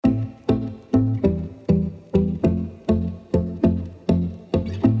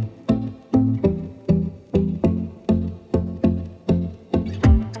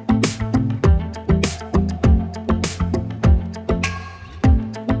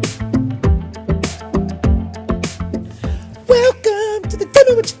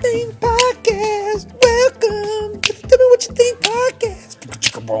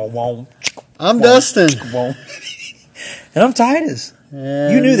I'm Dustin. And I'm Titus.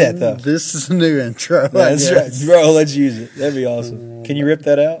 And you knew that, though. This is a new intro. That's right. Bro, let's use it. That'd be awesome. Can you rip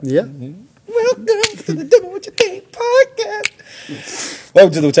that out? Yeah. Welcome to the Tell Me What You Think podcast.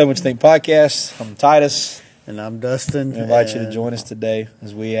 Welcome to the Tell Me What You Think podcast. I'm Titus. And I'm Dustin. I invite you to join us today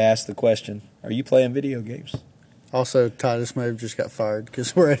as we ask the question, are you playing video games? Also, Titus may have just got fired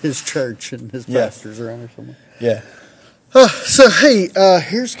because we're at his church and his pastor's around or something. Yeah.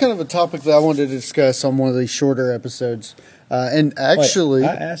 Here's kind of a topic that I wanted to discuss on one of these shorter episodes. And actually... Wait,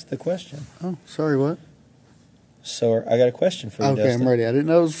 I asked the question. Oh, sorry, what? So, I got a question for you, Okay, Dustin. I'm ready. I didn't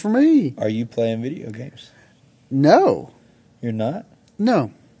know it was for me. Are you playing video games? No. You're not?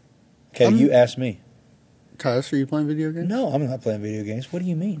 No. Okay, you asked me. Titus, are you playing video games? No, I'm not playing video games. What do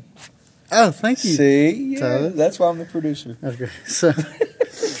you mean? Oh, thank you. See? Tyler. That's why I'm the producer. Okay, so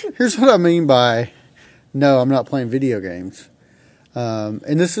here's what I mean by no, I'm not playing video games. And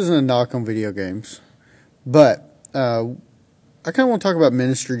this isn't a knock on video games, but I kind of want to talk about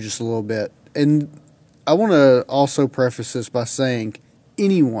ministry just a little bit. And I want to also preface this by saying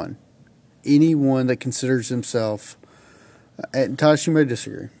anyone that considers himself, and Tosh, you may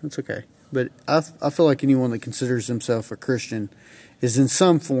disagree, that's okay, but I feel like anyone that considers himself a Christian is in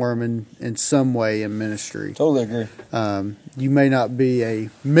some form and in some way in ministry. Totally agree. You may not be a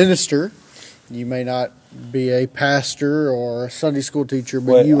minister, you may not be a pastor or a Sunday school teacher,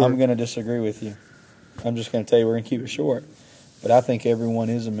 but I'm going to disagree with you. I'm just going to tell you we're going to keep it short. But I think everyone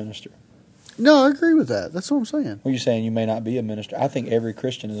is a minister. No, I agree with that. That's what I'm saying. What are you saying? You may not be a minister. I think every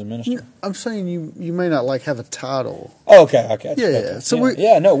Christian is a minister. No, I'm saying you may not have a title. Oh, okay. Yeah. So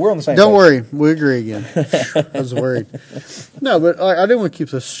we're on the same. Don't worry, we agree again. I was worried. No, but I didn't want to keep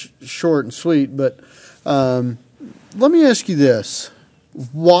this short and sweet. But let me ask you this: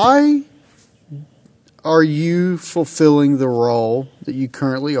 why are you fulfilling the role that you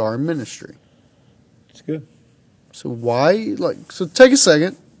currently are in ministry? It's good. So why? So take a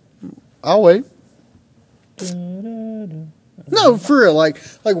second. I'll wait. No, for real.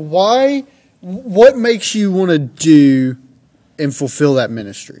 Why? What makes you want to do and fulfill that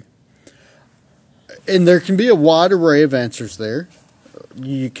ministry? And there can be a wide array of answers there.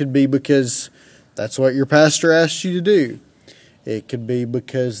 You could be because that's what your pastor asked you to do. It could be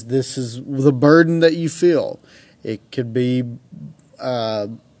because this is the burden that you feel. It could be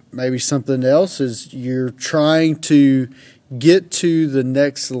maybe something else is you're trying to get to the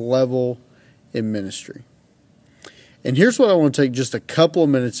next level in ministry. And here's what I want to take just a couple of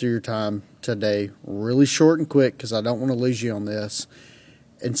minutes of your time today, really short and quick, because I don't want to lose you on this,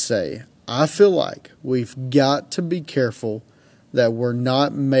 and say, I feel like we've got to be careful that we're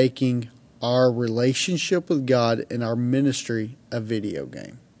not making our relationship with God and our ministry a video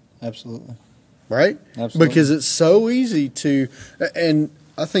game. Absolutely. Right? Absolutely. Because it's so easy to, and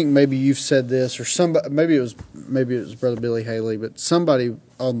I think maybe you've said this, or somebody, maybe it was Brother Billy Haley, but somebody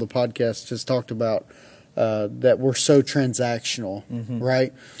on the podcast has talked about that we're so transactional,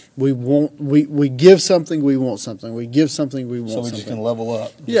 right? We give something, we want something. We give something, we want something. So we just can level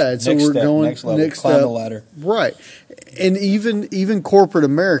up. Yeah, and so we're going next level, climb the ladder. Right. And even corporate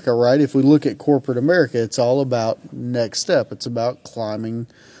America, right? If we look at corporate America, it's all about next step. It's about climbing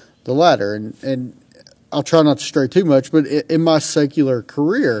the ladder. And I'll try not to stray too much, but in my secular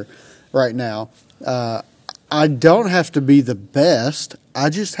career right now, I don't have to be the best. I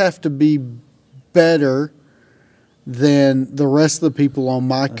just have to be better than the rest of the people on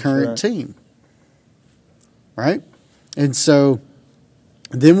my current team. Right? And so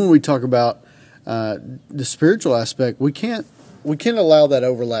then when we talk about the spiritual aspect, we can't allow that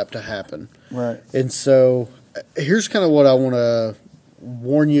overlap to happen. Right. And so here's kind of what I want to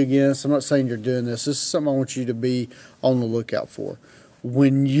warn you against. I'm not saying you're doing this. This is something I want you to be on the lookout for.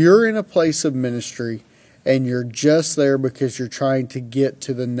 When you're in a place of ministry and you're just there because you're trying to get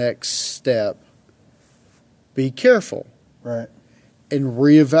to the next step, be careful. Right. And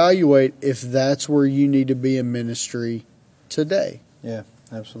reevaluate if that's where you need to be in ministry today. Yeah,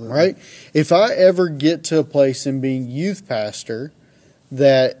 absolutely. Right? If I ever get to a place in being youth pastor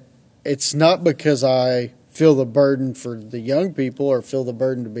that it's not because I feel the burden for the young people or feel the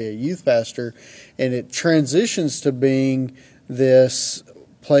burden to be a youth pastor, and it transitions to being this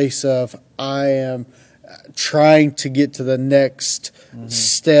place of I am trying to get to the next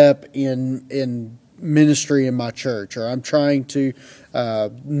step in ministry in my church, or I'm trying to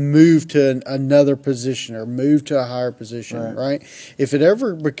move to another position or move to a higher position, right? If it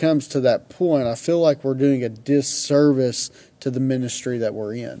ever becomes to that point, I feel like we're doing a disservice to the ministry that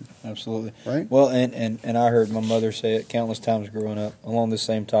we're in. Absolutely. Right? Well, and I heard my mother say it countless times growing up along this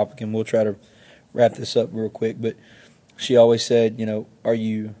same topic, and we'll try to wrap this up real quick, but she always said, are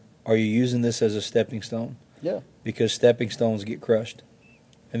you are you using this as a stepping stone? Yeah. Because stepping stones get crushed.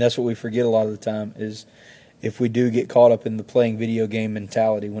 And that's what we forget a lot of the time is if we do get caught up in the playing video game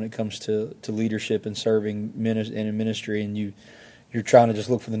mentality when it comes to leadership and serving in ministry, and you're trying to just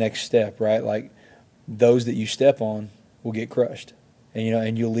look for the next step, right? Like those that you step on will get crushed. And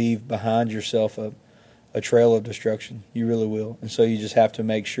and you'll leave behind yourself a trail of destruction. You really will. And so you just have to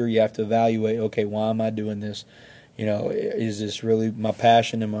make sure, you have to evaluate, okay, why am I doing this? Is this really my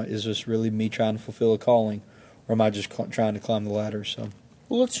passion? Is this really me trying to fulfill a calling? Or am I just trying to climb the ladder? So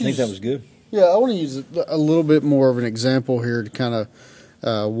I think that was good. Yeah, I want to use a little bit more of an example here to kind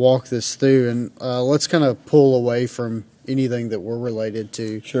of walk this through. And let's kind of pull away from anything that we're related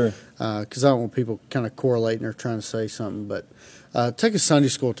to. Sure. Because I don't want people kind of correlating or trying to say something. But take a Sunday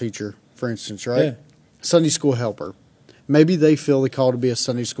school teacher, for instance, right? Yeah. Sunday school helper. Maybe they feel the call to be a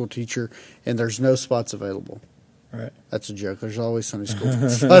Sunday school teacher and there's no spots available. Right. That's a joke. There's always Sunday school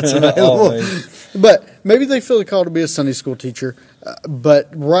spots available. But maybe they feel the call to be a Sunday school teacher, but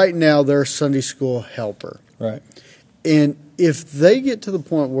right now they're a Sunday school helper. Right. And if they get to the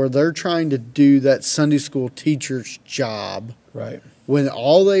point where they're trying to do that Sunday school teacher's job, right, when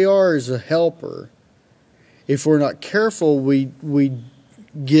all they are is a helper, if we're not careful, we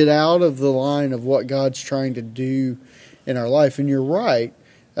get out of the line of what God's trying to do in our life. And you're right.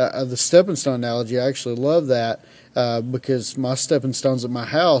 The stepping stone analogy, I actually love that because my stepping stones at my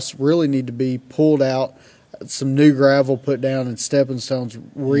house really need to be pulled out, some new gravel put down, and stepping stones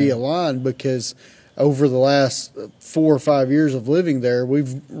realigned because over the last 4 or 5 years of living there,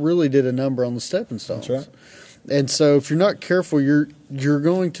 we've really did a number on the stepping stones. That's right. And so if you're not careful, you're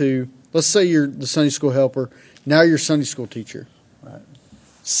going to, let's say you're the Sunday school helper, now you're a Sunday school teacher. Right.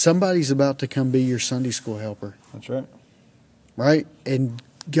 Somebody's about to come be your Sunday school helper. That's right. Right? And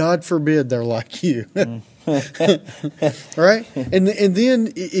God forbid they're like you. Right? And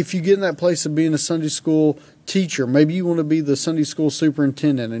then if you get in that place of being a Sunday school teacher, maybe you want to be the Sunday school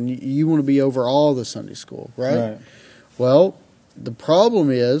superintendent and you want to be over all the Sunday school, right? Well, the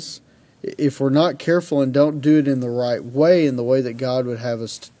problem is if we're not careful and don't do it in the right way, in the way that God would have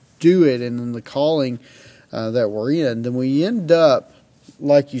us to do it and in the calling that we're in, then we end up,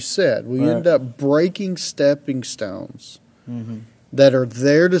 like you said, end up breaking stepping stones. Mm-hmm. That are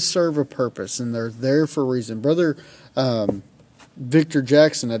there to serve a purpose, and they're there for a reason. Brother Victor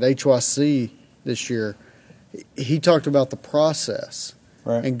Jackson at HYC this year, he talked about the process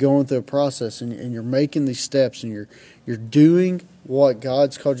and going through a process, and you're making these steps, and you're doing what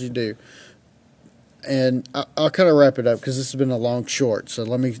God's called you to do. And I'll kind of wrap it up because this has been a long short. So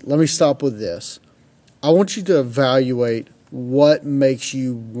let me stop with this. I want you to evaluate what makes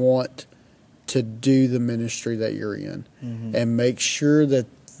you want to do the ministry that you're in, and make sure that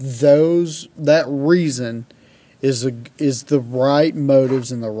that reason is the right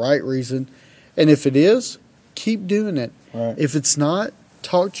motives and the right reason. And if it is, keep doing it. Right. If it's not,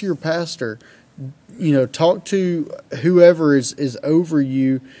 talk to your pastor. Talk to whoever is over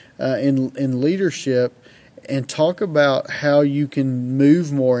you in leadership, and talk about how you can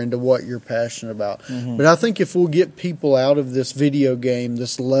move more into what you're passionate about. Mm-hmm. But I think if we'll get people out of this video game,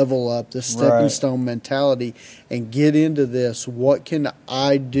 this level up, this stepping stone mentality, and get into this, what can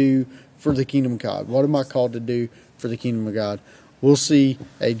I do for the kingdom of God? What am I called to do for the kingdom of God? We'll see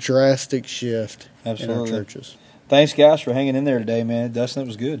a drastic shift in our churches. Thanks, guys, for hanging in there today, man. Dustin, it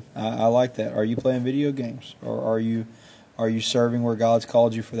was good. I like that. Are you playing video games, or are you serving where God's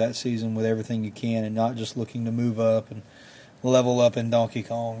called you for that season with everything you can, and not just looking to move up and level up in Donkey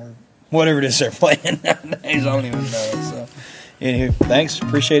Kong or whatever it is they're playing nowadays? I don't even know. So, anywho, thanks.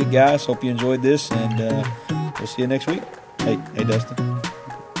 Appreciate it, guys. Hope you enjoyed this, and we'll see you next week. Hey, Dustin.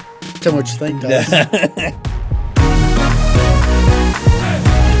 Tell me what you think, Dustin.